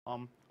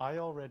I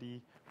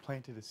already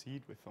planted a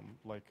seed with them,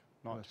 like,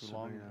 not too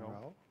long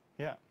ago.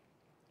 Yeah.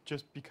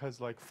 Just because,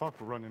 like, fuck,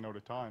 we're running out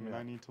of time, and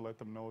I need to let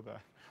them know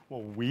that.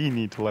 Well, we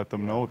need to let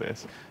them know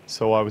this.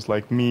 So I was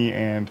like, me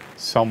and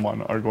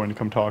someone are going to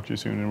come talk to you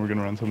soon, and we're going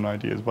to run some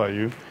ideas by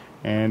you,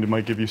 and it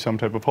might give you some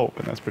type of hope,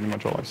 and that's pretty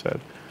much all I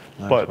said.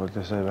 Nice. But what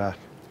did they say back?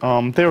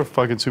 They were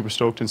fucking super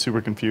stoked and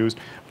super confused,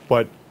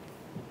 but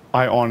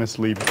I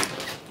honestly,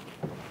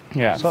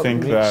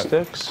 think that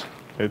sticks?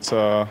 it's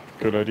a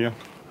good idea.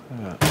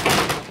 Yeah.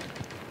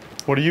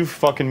 What are you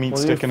fucking meat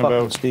sticking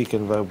about?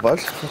 Speaking about, bud?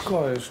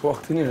 I just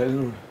walked in here. I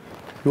didn't.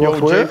 Yo,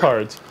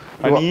 J-Cards.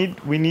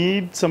 We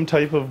need some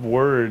type of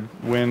word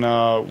when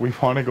we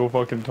want to go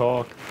fucking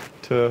talk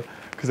to,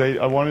 because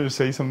I wanted to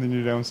say something to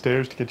you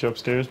downstairs to get you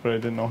upstairs, but I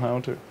didn't know how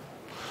to.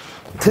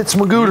 Tits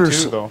magooters.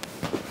 You too, though.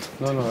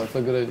 No, that's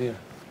a good idea.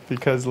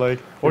 Because like,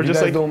 or if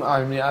just like,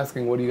 I'm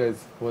asking,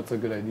 what's a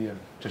good idea?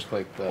 Just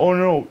like the. Oh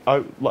no,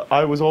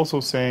 I was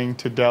also saying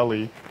to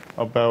Deli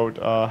about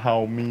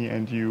how me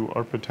and you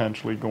are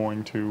potentially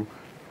going to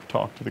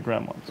talk to the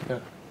grandmas. Yeah.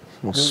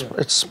 Well,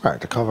 it's smart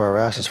to cover our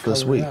asses for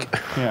this week.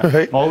 Yeah.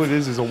 Right? All it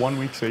is a 1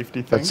 week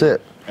safety thing. That's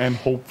it. And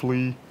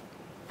hopefully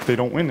they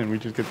don't win and we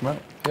just get them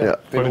out. Yeah.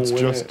 But it's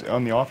just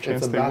on the off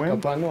chance they win.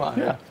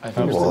 Yeah. I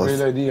think it's a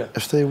great idea.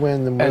 If they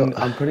win, then and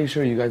I'm pretty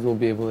sure you guys will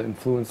be able to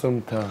influence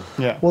them to.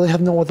 Yeah. Well, they have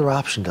no other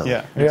option, Deli.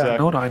 Yeah, exactly.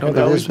 No, I don't.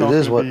 It is not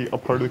going to be a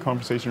part of the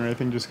conversation or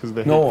anything just because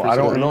they hate I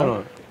don't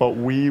know. But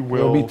we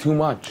will. It'll be too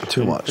much.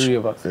 Too much. Three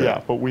of us.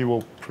 Yeah, but we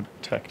will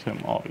protect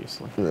him,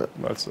 obviously. Yeah.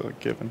 That's a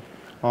given.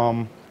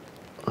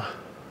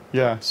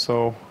 Yeah,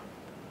 so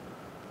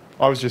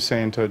I was just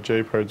saying to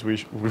J-Pards, we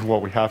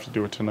have to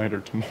do it tonight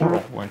or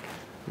tomorrow. Like,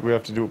 we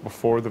have to do it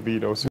before the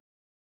veto. So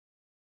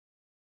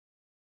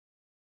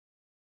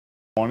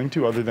wanting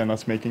to, other than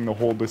us making the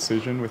whole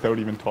decision without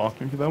even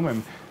talking to them,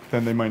 and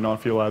then they might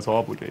not feel as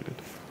obligated.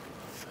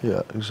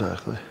 Yeah,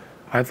 exactly.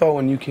 I thought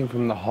when you came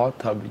from the hot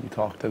tub, you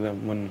talked to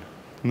them when.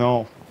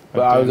 No.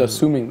 But I was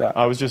assuming that.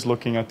 I was just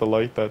looking at the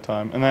light that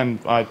time. And then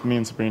me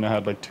and Sabrina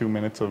had like 2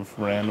 minutes of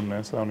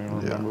randomness. I don't even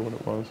remember what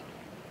it was.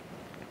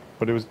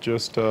 But it was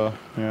just,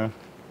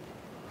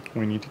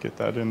 we need to get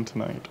that in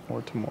tonight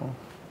or tomorrow.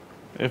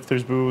 If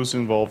there's booze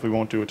involved, we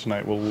won't do it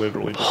tonight. We'll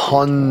literally just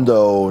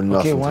Hundo,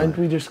 nothing. Okay, why don't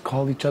we just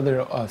call each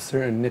other a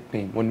certain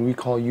nickname? When we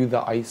call you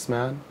the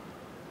Iceman,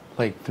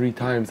 like 3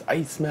 times,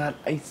 Iceman,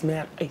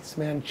 Iceman,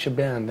 Iceman,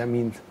 Shaban, that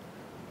means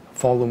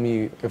follow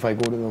me if I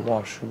go to the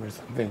washroom or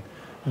something.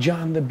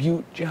 John the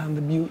Butte, John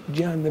the Butte,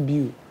 John the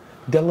Butte.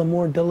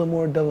 Delamore,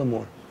 Delamore,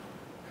 Delamore.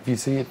 If you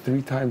say it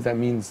 3 times, that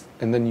means,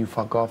 and then you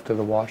fuck off to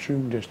the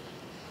washroom, just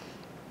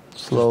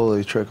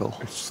slowly trickle.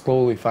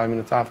 Slowly, 5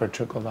 minutes after,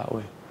 trickle that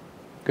way.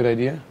 Good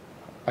idea?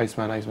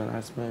 Iceman, Iceman,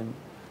 Iceman.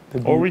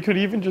 Or we could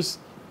even just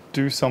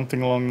do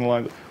something along the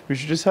lines. We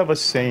should just have a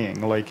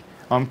saying, like,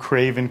 I'm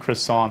craving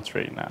croissants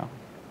right now.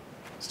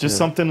 It's just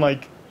something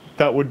like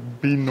that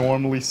would be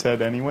normally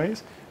said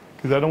anyways.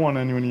 Because I don't want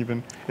anyone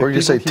even... Or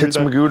you say tits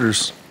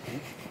magooters.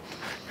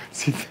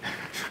 See,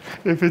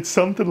 if it's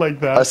something like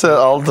that... I say it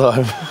all the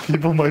time.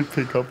 People might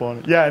pick up on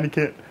it. Yeah, and you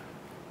can't...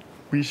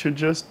 We should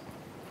just...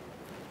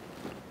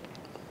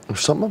 There's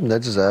something up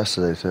Ned's ass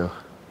today, too.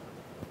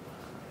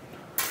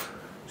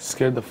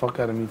 Scared the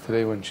fuck out of me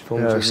today when she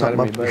told me she was mad at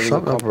me, but it was a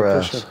something up her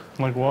ass. competition.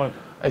 Like what?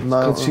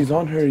 Because she's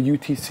on her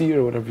UTC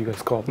or whatever you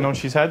guys call it. No,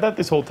 she's had that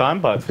this whole time,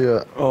 bud.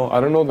 Yeah. Oh,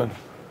 I don't know then.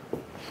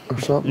 Or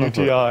something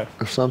UTI.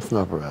 Or something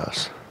up her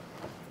ass.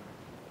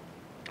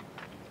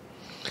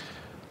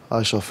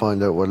 I shall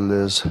find out what it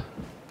is.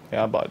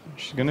 Yeah, bud.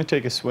 She's gonna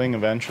take a swing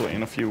eventually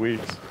in a few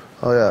weeks.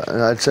 Oh, yeah.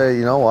 And I'd say,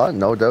 you know what?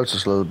 No doubts,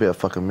 it's a little bit of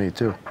fucking me,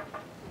 too.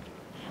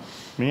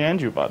 Me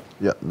and you, bud.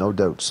 Yeah, no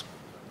doubts.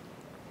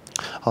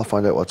 I'll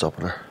find out what's up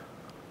with her.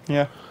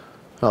 Yeah.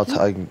 I'll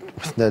tag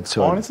with Ned,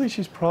 too. Honestly,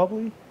 she's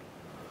probably...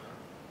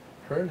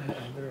 Her and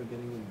Heather are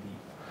getting in deep.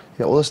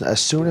 Yeah, well, listen,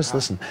 as soon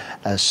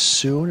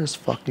as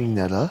fucking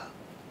Netta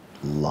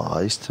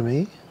lies to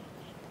me,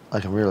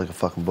 I can read like a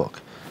fucking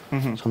book.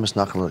 Mm-hmm. So I'm just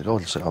not gonna let it go.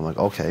 I'm like,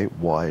 okay,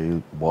 why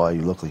you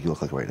look like you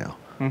look like right now?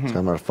 Mm-hmm. So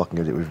I'm not a fucking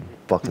idiot. We've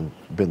fucking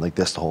been like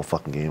this the whole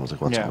fucking game. I was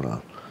like, what's going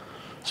on?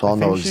 So I I'll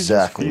know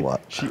exactly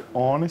what. She,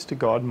 honest to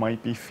God,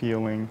 might be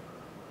feeling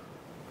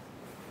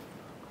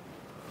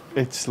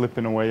it's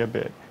slipping away a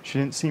bit. She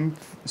didn't seem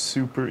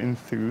super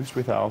enthused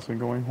with Allison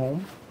going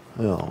home.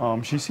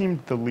 Yeah. She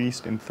seemed the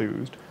least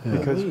enthused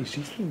because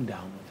she seemed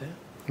down with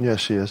it. Yeah,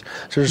 she is.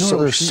 So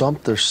there's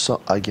some.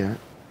 I get it.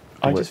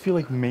 I just feel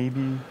like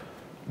maybe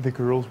the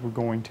girls were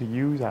going to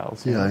use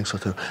Allison. Yeah, I think so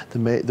too.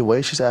 The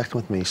way she's acting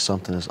with me,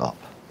 something is up.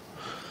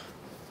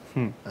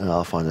 And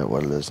I'll find out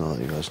what it is and I'll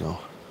let you guys know.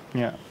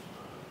 Yeah.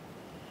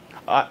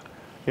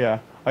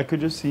 I could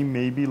just see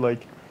maybe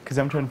like, because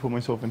I'm trying to put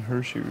myself in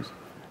her shoes,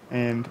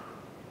 and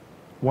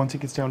once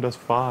it gets down to us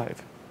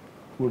 5,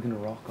 we're gonna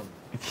rock them.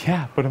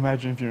 Yeah, but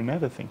imagine if you're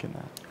Netta thinking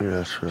that.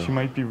 Yeah, true. She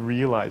might be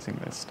realizing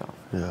this stuff.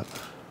 Yeah.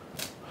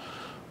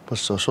 But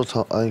so she'll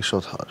tell. I think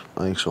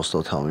she'll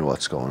still tell me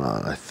what's going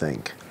on. I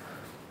think.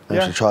 And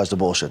if she tries to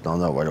bullshit, I'll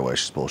know right away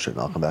she's bullshitting.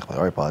 I'll come back like,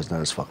 all right, boys,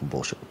 that is fucking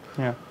bullshit.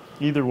 Yeah.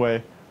 Either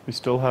way, We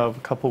still have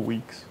a couple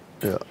weeks.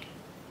 Yeah.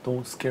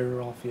 Don't scare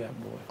her off yet,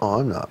 boy. Oh,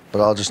 I'm not.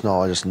 But I just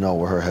know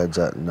where her head's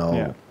at.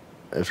 Know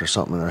if there's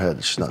something in her head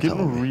that she's not telling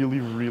me. It's getting really,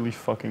 really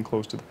fucking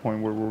close to the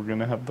point where we're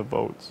gonna have the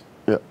votes.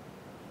 Yeah.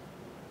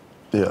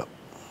 Yeah.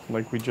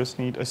 Like, we just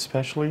need,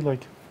 especially,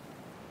 like,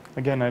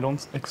 again, I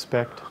don't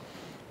expect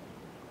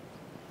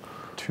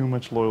too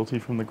much loyalty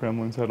from the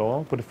Gremlins at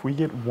all, but if we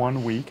get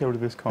 1 week out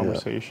of this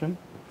conversation,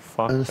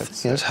 fuck, and the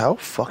that's thing is, how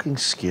fucking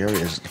scary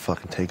is it to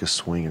fucking take a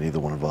swing at either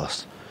one of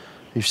us?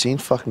 You've seen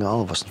fucking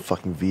all of us in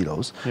fucking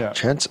vetoes. Yeah.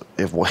 Chance,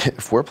 if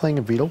we're playing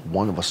a veto,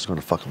 one of us is going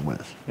to fucking win.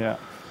 Yeah.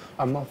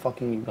 I'm not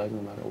fucking you guys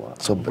no matter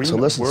what. So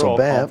listen, so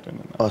Bam,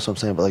 that's what I'm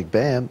saying, but like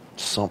Bam,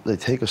 they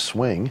take a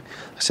swing.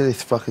 I say they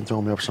fucking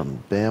throw me up or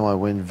something. Bam, I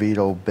win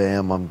veto.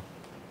 Bam,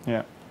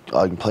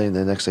 I can play in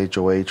the next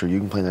HOH, or you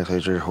can play in the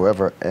next HOH, or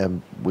whoever,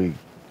 and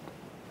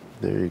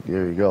there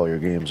you go, your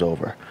game's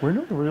over. We're in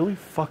a really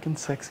fucking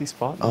sexy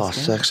spot in this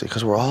game. Sexy,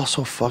 because we're all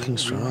so fucking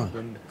strong.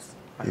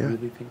 I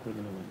really think we're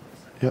going to win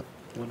this. Yep.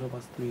 One of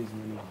us three is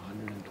winning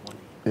 120.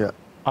 Yeah.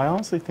 I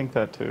honestly think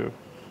that too.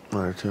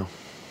 I do too.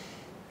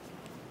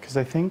 Because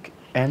I think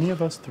any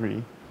of us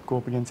three go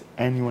up against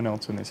anyone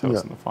else in this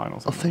house in the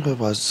finals. I'll think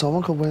about it.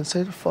 Someone could win,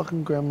 say the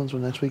fucking Gremlins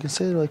win next week, and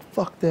say they're like,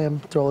 fuck them,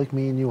 throw like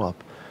me and you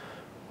up.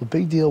 The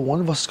big deal,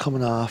 one of us is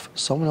coming off,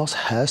 someone else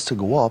has to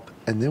go up,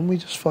 and then we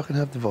just fucking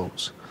have the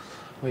votes.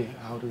 Wait,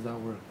 how does that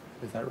work?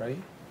 Is that right?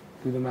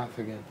 Do the math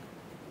again.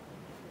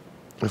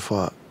 If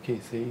what? Okay,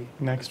 say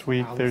next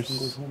week Allison there's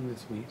goes home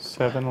this week.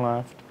 7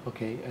 left.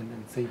 Okay, and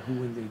then say who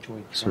wins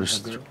HOH? So One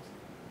of the girls?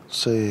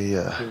 Say, yeah.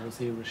 Okay, we'll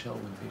say Rochelle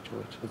wins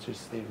HOH. Let's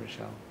just say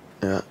Rochelle.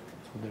 Yeah.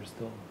 So there's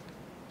still...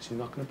 She's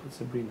not going to put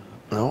Sabrina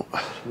up. No.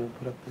 She won't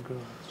put up the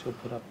girls. She'll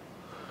put up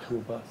 2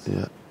 of us.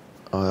 Yeah.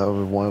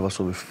 Oh, one of us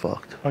will be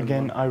fucked.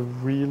 Again, I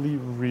really,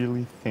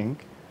 really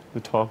think the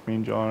talk me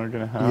and John are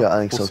going to have I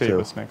think will so save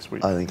too. us next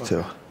week. I think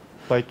too.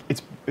 Like,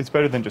 it's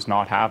better than just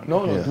not having it.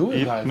 No, do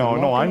it, guys.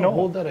 No, I know.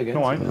 Hold that against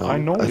I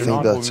know I you're think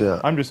not that's holding,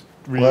 it. I'm just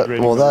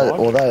reiterating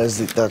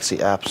that's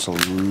the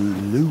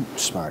absolute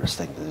smartest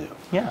thing to do.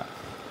 Yeah.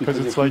 Because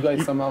it's if like... you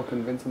guys somehow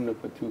convince him to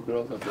put 2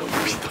 girls up there,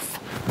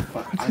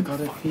 but I got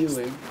a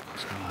feeling...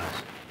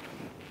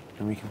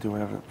 And we can do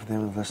whatever for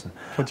them to listen.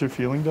 What's your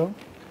feeling, though?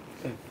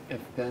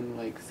 If then,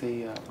 like,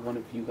 say one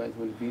of you guys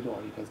win veto,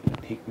 are you guys going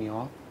to take me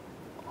off?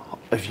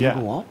 If you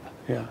go up?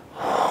 Yeah.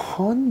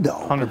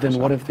 Hundo. 100%. But then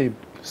what if they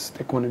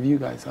stick one of you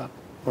guys up?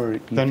 Or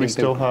then we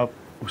still have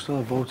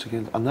votes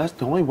against. Unless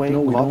the only way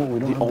no, it we will don't, we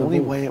don't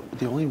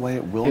the only way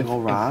it will go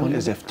wrong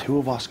is if 2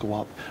 of us go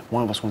up,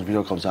 one of us wins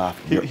veto comes off.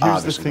 Here's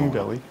the thing,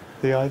 Deli.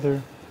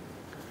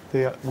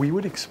 We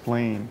would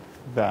explain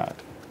that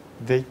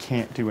they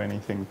can't do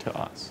anything to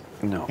us.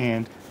 No.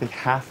 And they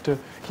have to.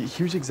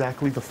 Here's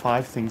exactly the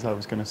 5 things I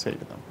was going to say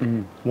to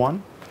them.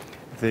 1,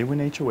 if they win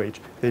HOH,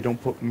 they don't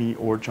put me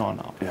or John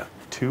up. Yeah.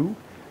 2,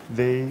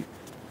 they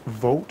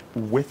vote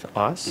with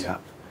us. Yeah.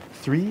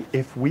 3,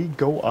 if we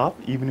go up,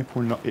 even if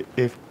we're not,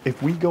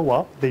 if we go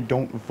up, they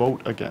don't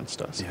vote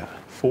against us. Yeah.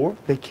 4,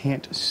 they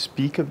can't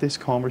speak of this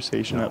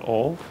conversation at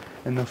all.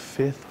 And the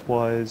 5th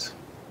was,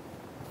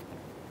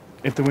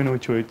 if they win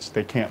HOH,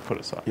 they can't put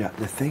us up. Yeah.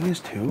 The thing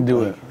is too.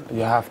 Do it.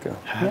 You have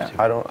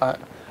to.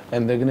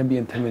 And they're gonna be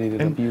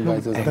intimidated of you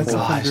guys as a that's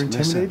whole. they're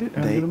intimidated,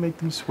 and I'm gonna make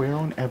them swear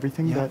on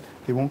everything that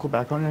they won't go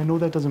back on. And I know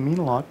that doesn't mean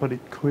a lot, but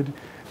it could.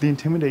 The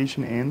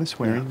intimidation and the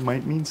swearing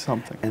might mean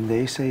something. And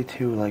they say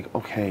too, like,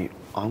 okay,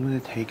 I'm gonna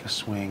take a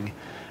swing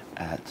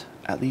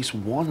at least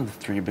one of the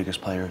 3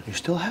 biggest players. You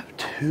still have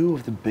 2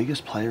 of the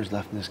biggest players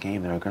left in this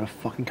game that are gonna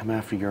fucking come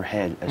after your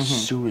head as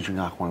soon as you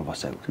knock one of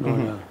us out. Oh, yeah.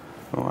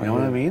 You know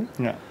what I mean?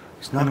 Yeah.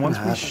 It's not and once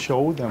happen. we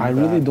show them, I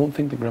really don't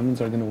think the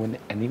Gremlins are gonna win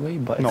anyway.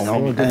 But it's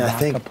still a good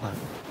backup plan.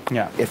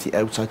 Yeah. If the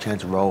outside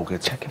chance Rogue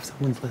gets... Check if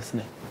someone's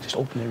listening. Just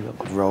open it real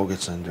quick. Rogue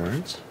gets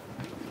endurance.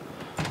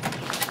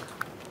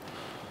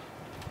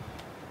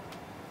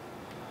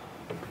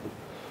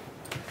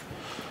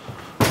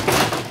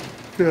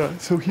 Yeah,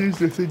 so here's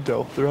the thing,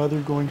 though. They're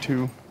either going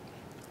to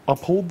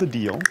uphold the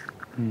deal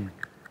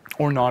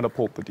or not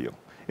uphold the deal.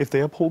 If they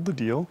uphold the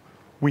deal,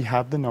 we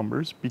have the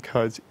numbers,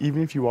 because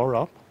even if you are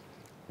up,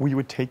 we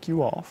would take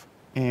you off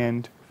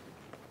and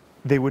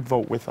they would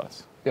vote with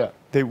us. Yeah.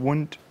 They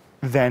wouldn't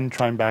then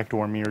try and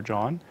backdoor me or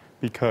John,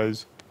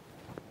 because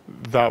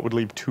that would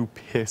leave 2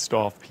 pissed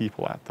off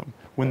people at them,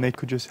 when they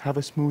could just have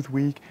a smooth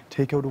week,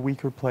 take out a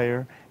weaker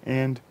player,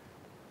 and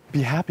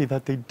be happy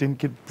that they didn't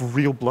get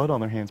real blood on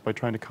their hands by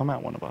trying to come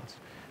at one of us.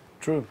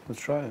 True. Let's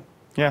try it.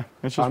 Yeah,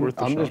 it's just worth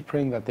the shot. I'm just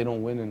praying that they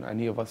don't win and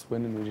any of us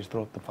win and we just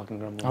throw up the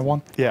fucking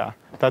Gremlins.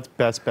 That's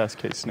best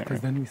case scenario.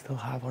 Because then we still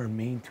have our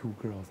main 2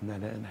 girls,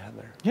 Netta and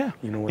Heather. Yeah.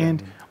 You know what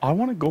and I mean? I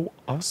want to go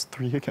us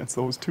 3 against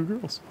those 2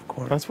 girls. Of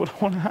course. That's what I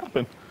want to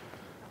happen.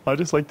 I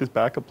just like this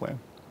backup plan.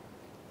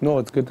 No,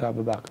 it's good to have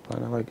a backup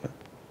plan. I like it.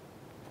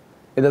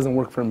 It doesn't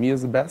work for me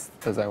as the best,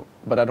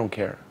 but I don't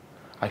care.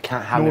 I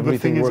can't have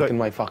everything work in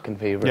my fucking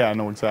favor. Yeah,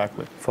 no,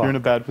 exactly. You're in a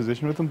bad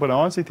position with them, but I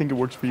honestly think it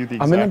works for you the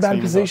exact same. I'm in a same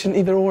bad position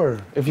either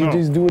or. If you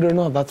guys do it or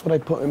not, that's what I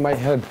put in my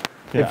head.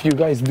 Yeah. If you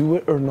guys do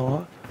it or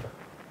not,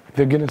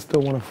 they're gonna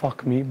still want to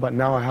fuck me, but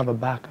now I have a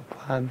backup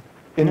plan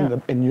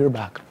in your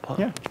backup plan.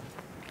 Yeah.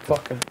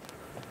 Fuck it.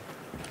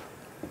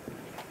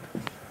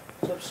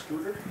 What's up,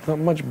 Scooter? Not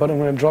much, but I'm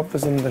gonna drop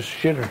this in the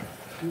shitter.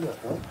 Do that,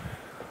 huh?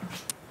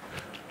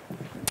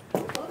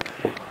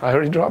 I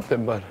already dropped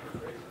it, bud.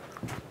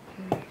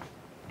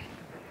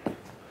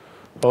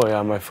 Oh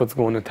yeah, my foot's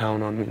going to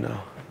town on me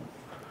now.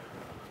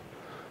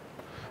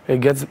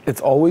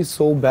 It's always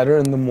so better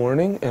in the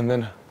morning, and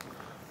then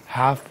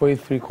halfway,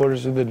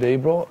 3/4 of the day,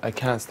 bro, I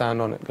can't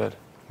stand on it good.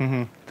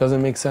 Mm-hmm.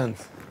 Doesn't make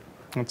sense.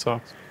 That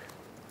sucks.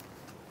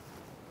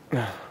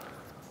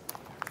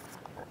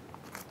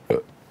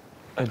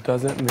 It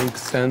doesn't make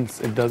sense.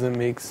 It doesn't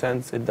make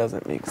sense. It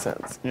doesn't make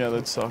sense. Yeah,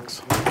 that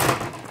sucks.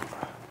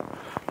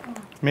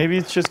 Maybe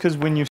it's just because when you